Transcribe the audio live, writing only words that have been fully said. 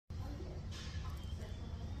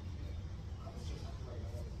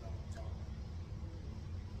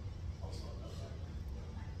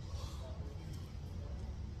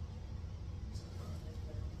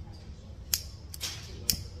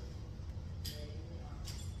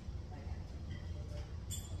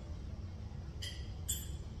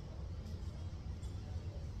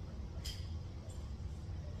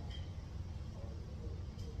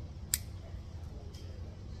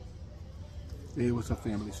Hey, what's up,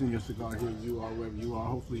 family? Senior Cigar here. You are wherever you are.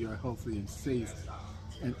 Hopefully you're healthy and safe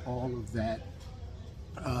and all of that.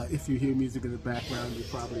 If you hear music in the background, you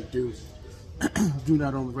probably do. Do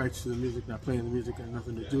not own the rights to the music, not playing the music, and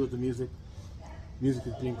nothing to do with the music. Music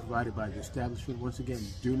is being provided by the establishment. Once again,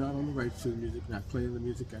 do not own the rights to the music, not playing the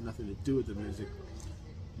music, got nothing to do with the music.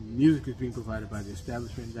 Music is being provided by the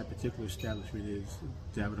establishment. That particular establishment is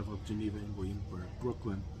Davidoff of Geneva in Williamsburg,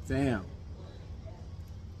 Brooklyn. Damn.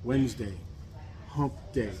 Wednesday, hump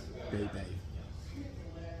day, baby.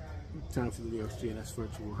 Time for the NYs G&S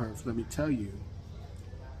Virtual Herf. Let me tell you,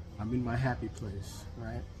 I'm in my happy place,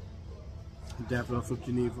 right? Davidoff of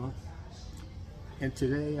Geneva. And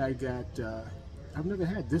today I got, I've never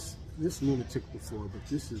had this lunatic before, but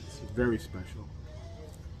this is very special.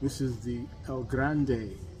 This is the El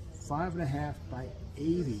Grande 5.5 by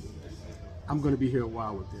 80. I'm going to be here a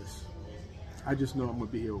while with this. I just know I'm going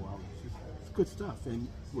to be here a while with this. It's good stuff. And,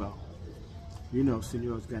 well, you know,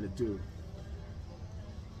 Senor's got to do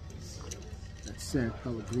that San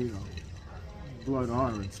Pellegrino, blood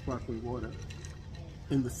orange, sparkling water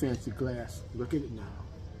in the fancy glass. Look at it now.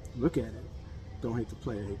 Look at it. Don't hate the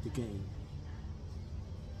player, hate the game.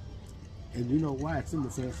 And you know why it's in the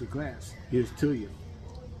fancy glass. Here's to you.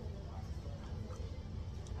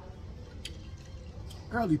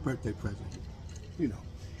 Early birthday present. You know.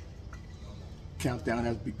 Countdown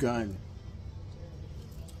has begun.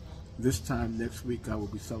 This time next week I will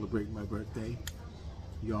be celebrating my birthday.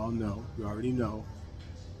 Y'all know, you already know.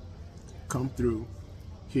 Come through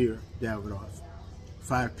here, Davidoff.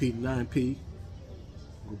 5P to 9P.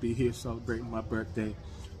 We'll be here celebrating my birthday.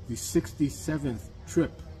 The 67th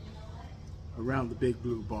trip around the big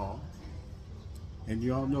blue ball. And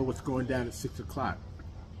y'all know what's going down at 6 o'clock.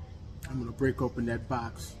 I'm going to break open that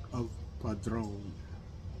box of Padron.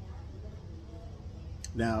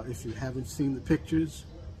 Now, if you haven't seen the pictures,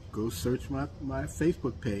 go search my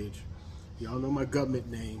Facebook page. Y'all know my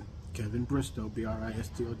government name, Kevin Bristow,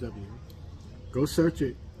 B-R-I-S-T-O-W. Go search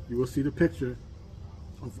it. You will see the picture.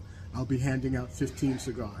 I'll be handing out 15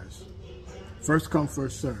 cigars. First come,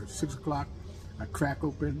 first served. 6 o'clock, I crack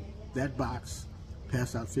open that box,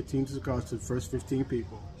 pass out 15 cigars to the first 15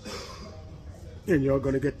 people. And you're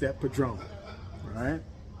going to get that Padron, all right?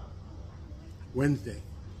 Wednesday,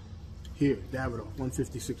 here, Davidoff,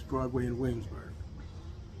 156 Broadway in Williamsburg.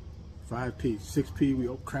 5P, 6P, we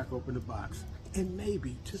crack open the box. And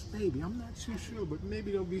maybe, just maybe, I'm not too sure, but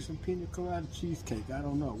maybe there'll be some pina colada cheesecake. I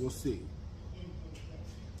don't know. We'll see.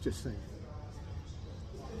 Just saying.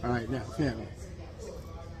 All right, now, family,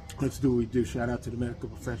 let's do what we do. Shout out to the medical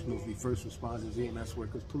professionals, the first responders, EMS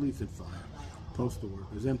workers, police and fire, postal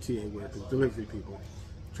workers, MTA workers, delivery people,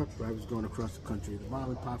 truck drivers going across the country, the mom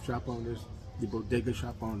and pop shop owners, the bodega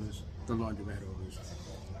shop owners, the laundromat owners,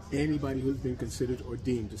 anybody who's been considered or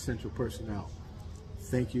deemed essential personnel.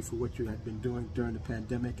 Thank you for what you have been doing during the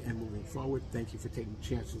pandemic and moving forward. Thank you for taking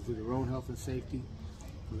chances with your own health and safety,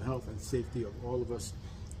 for the health and safety of all of us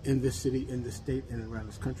in this city, in this state, and around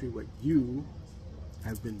this country. What you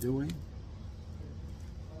have been doing,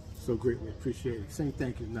 so greatly appreciated. Saying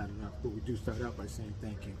thank you is not enough, but we do start out by saying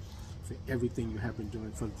thank you for everything you have been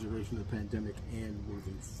doing for the duration of the pandemic and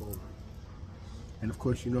moving forward. And of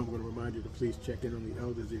course, you know I'm going to remind you to please check in on the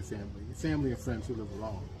elders of your family and friends who live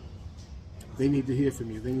alone. They need to hear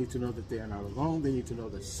from you. They need to know that they are not alone. They need to know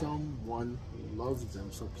that someone loves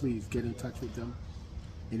them. So please get in touch with them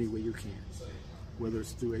any way you can, whether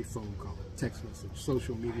it's through a phone call, text message,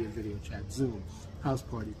 social media, video chat, Zoom, house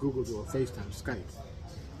party, Google Duo, FaceTime, Skype.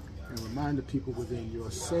 And remind the people within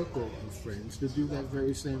your circle of friends to do that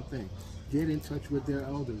very same thing. Get in touch with their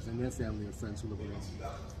elders and their family and friends who live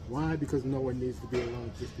alone. Why? Because no one needs to be alone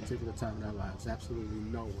at this particular time in our lives. Absolutely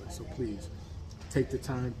no one. So please, take the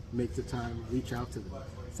time, make the time, reach out to them.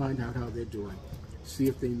 Find out how they're doing. See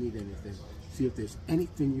if they need anything. See if there's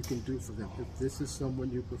anything you can do for them. If this is someone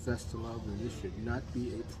you profess to love, then this should not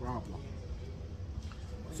be a problem.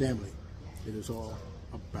 Family, it is all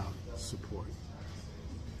about support.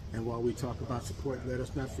 And while we talk about support, let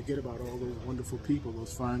us not forget about all those wonderful people,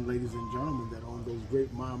 those fine ladies and gentlemen that own those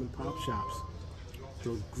great mom and pop shops,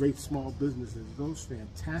 those great small businesses, those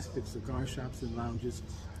fantastic cigar shops and lounges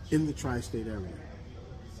in the tri-state area.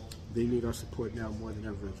 They need our support now more than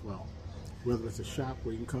ever as well. Whether it's a shop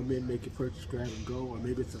where you can come in, make your purchase, grab and go, or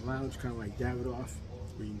maybe it's a lounge kind of like Davidoff,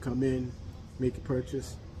 where you can come in, make your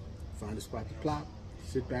purchase, find a spot to plop,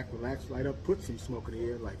 sit back, relax, light up, put some smoke in the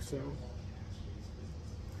air like so.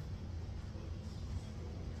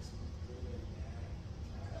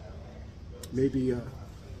 Maybe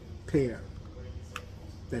pair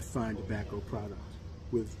that fine tobacco product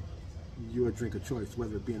with your drink of choice,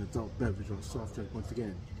 whether it be an adult beverage or a soft drink. Once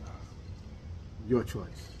again, your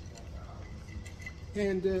choice.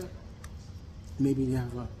 And maybe you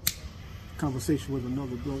have a conversation with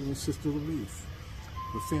another brother and sister relief.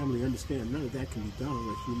 But family, understand none of that can be done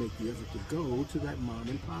unless you make the effort to go to that mom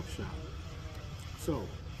and pop shop. So,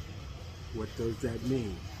 what does that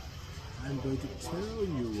mean? I'm going to tell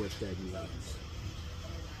you what that means.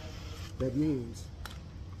 That means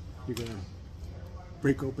you're going to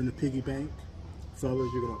break open the piggy bank. Fellas,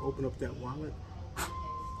 you're going to open up that wallet,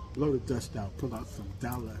 blow the dust out, pull out some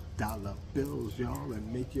dollar bills, y'all,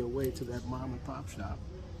 and make your way to that mom and pop shop.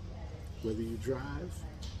 Whether you drive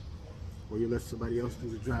or you let somebody else do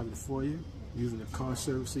the driving for you, using the car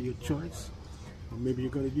service of your choice, or maybe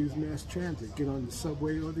you're going to use mass transit, get on the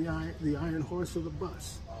subway or the Iron Horse or the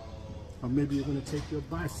bus. Or maybe you're going to take your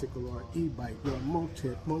bicycle or e-bike, your moped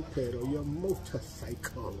or your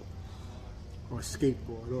motorcycle, or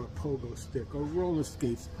skateboard or a pogo stick or roller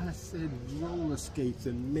skates. I said roller skates,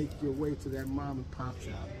 and make your way to that mom and pop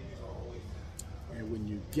shop. And when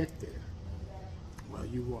you get there, well,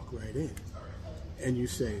 you walk right in and you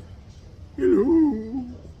say, hello,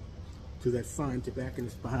 to that fine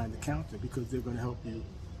tobacconist behind the counter, because they're going to help you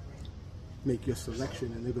make your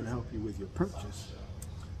selection and they're going to help you with your purchase.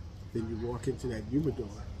 Then you walk into that humidor,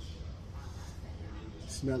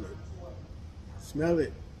 smell it, smell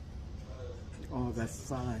it. All that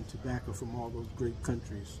fine tobacco from all those great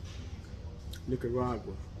countries.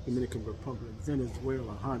 Nicaragua, Dominican Republic,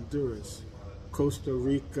 Venezuela, Honduras, Costa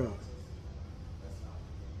Rica,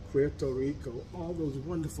 Puerto Rico, all those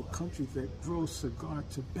wonderful countries that grow cigar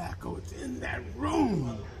tobacco. It's in that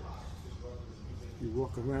room. You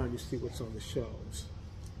walk around, you see what's on the shelves.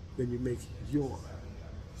 Then you make your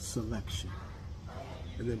selection.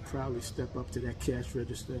 And then proudly step up to that cash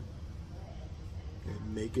register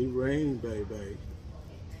and make it rain, baby.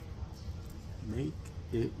 Make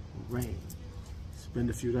it rain. Spend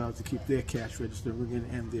a few dollars to keep their cash register ringing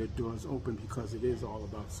and their doors open, because it is all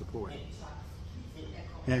about support.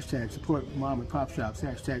 Hashtag support mom and pop shops.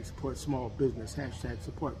 Hashtag support small business. Hashtag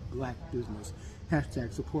support black business.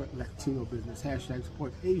 Hashtag support Latino business. Hashtag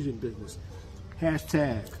support Asian business.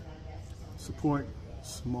 Hashtag support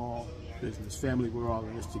small business. Family, we're all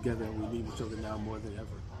in this together, and we need each other now more than ever.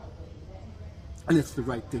 And it's the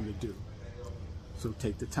right thing to do. So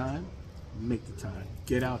take the time, make the time,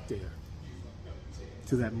 get out there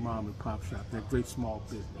to that mom and pop shop, that great small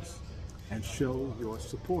business, and show your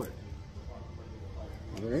support.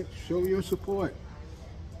 All right? Show your support.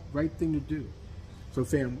 Right thing to do. So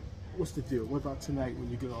fam, what's the deal? What about tonight when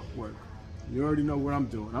you get off work? You already know what I'm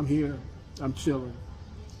doing. I'm here, I'm chilling.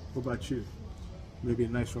 What about you? Maybe a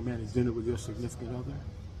nice romantic dinner with your significant other.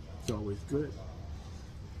 It's always good.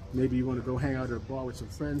 Maybe you want to go hang out at a bar with some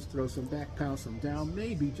friends, throw some back, pound some down.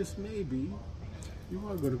 Maybe, just maybe, you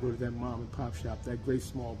are going to go to that mom and pop shop, that great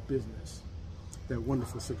small business, that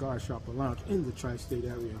wonderful cigar shop or lounge in the tri-state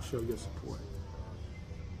area, and show your support.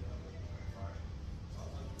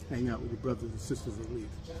 Hang out with your brothers and sisters at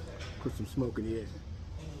least. Put some smoke in the air.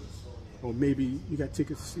 Or maybe you got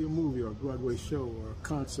tickets to see a movie or a Broadway show or a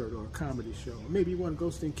concert or a comedy show. Or maybe you want to go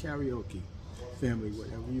sing karaoke. Family,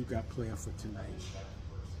 whatever you got planned for tonight,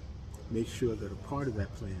 make sure that a part of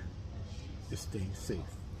that plan is staying safe.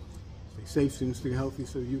 Stay safe and stay healthy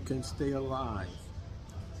so you can stay alive.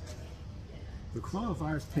 The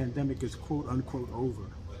coronavirus pandemic is quote unquote over.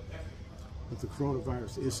 But the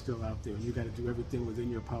coronavirus is still out there, and you got to do everything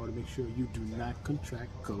within your power to make sure you do not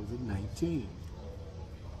contract COVID-19.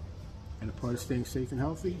 And a part of staying safe and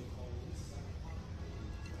healthy,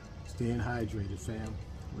 staying hydrated, fam.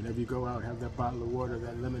 Whenever you go out, have that bottle of water,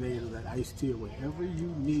 that lemonade, or that iced tea, or whatever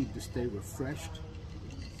you need to stay refreshed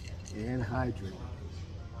and hydrated.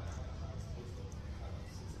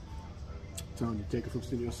 I'm telling you, take it from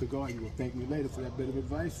Senor Cigar. You will thank me later for that bit of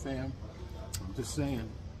advice, fam. I'm just saying.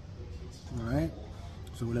 All right?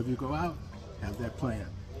 So whenever you go out, have that plan.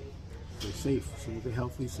 Stay safe, so you stay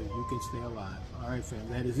healthy, so you can stay alive. All right, fam,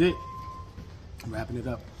 that is it. I'm wrapping it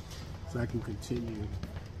up so I can continue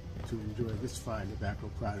to enjoy this fine tobacco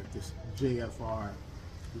product, this JFR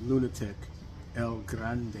Lunatic El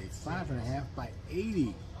Grande, 5.5 by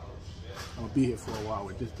 80. I'll be here for a while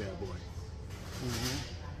with this bad boy.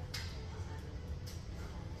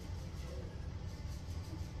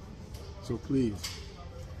 So please,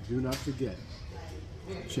 do not forget,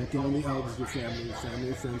 check in on the elders, your family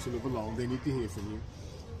and friends who live alone. They need to hear from you.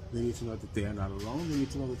 They need to know that they are not alone. They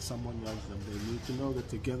need to know that someone loves them. They need to know that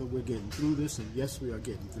together we're getting through this, and yes, we are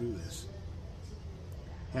getting through this.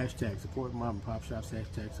 Hashtag support mom and pop shops,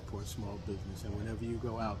 hashtag support small business. And whenever you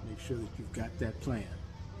go out, make sure that you've got that plan.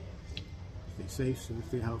 Stay safe and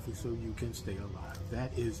stay healthy so you can stay alive.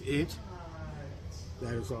 That is it.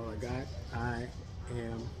 that is all I got. I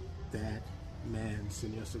am that man.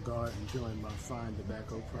 Sitting your cigar, enjoying my fine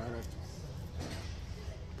tobacco product,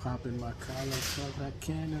 popping my collar because I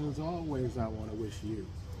can, and as always, I want to wish you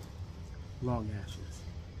long ashes.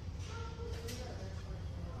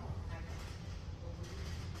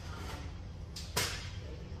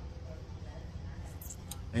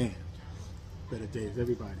 And better days,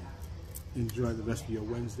 everybody. Enjoy the rest of your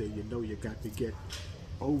Wednesday. You know you got to get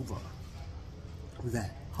over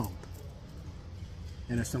that hump.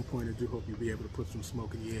 And at some point, I do hope you'll be able to put some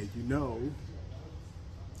smoke in your head. You know,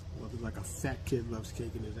 well, like a fat kid loves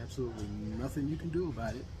cake, and there's absolutely nothing you can do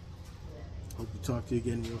about it. Hope to talk to you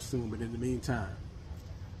again real soon. But in the meantime,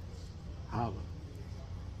 holla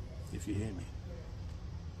if you hear me.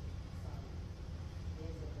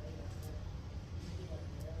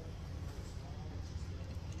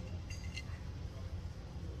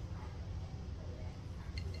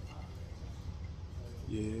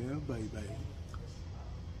 Yeah, baby.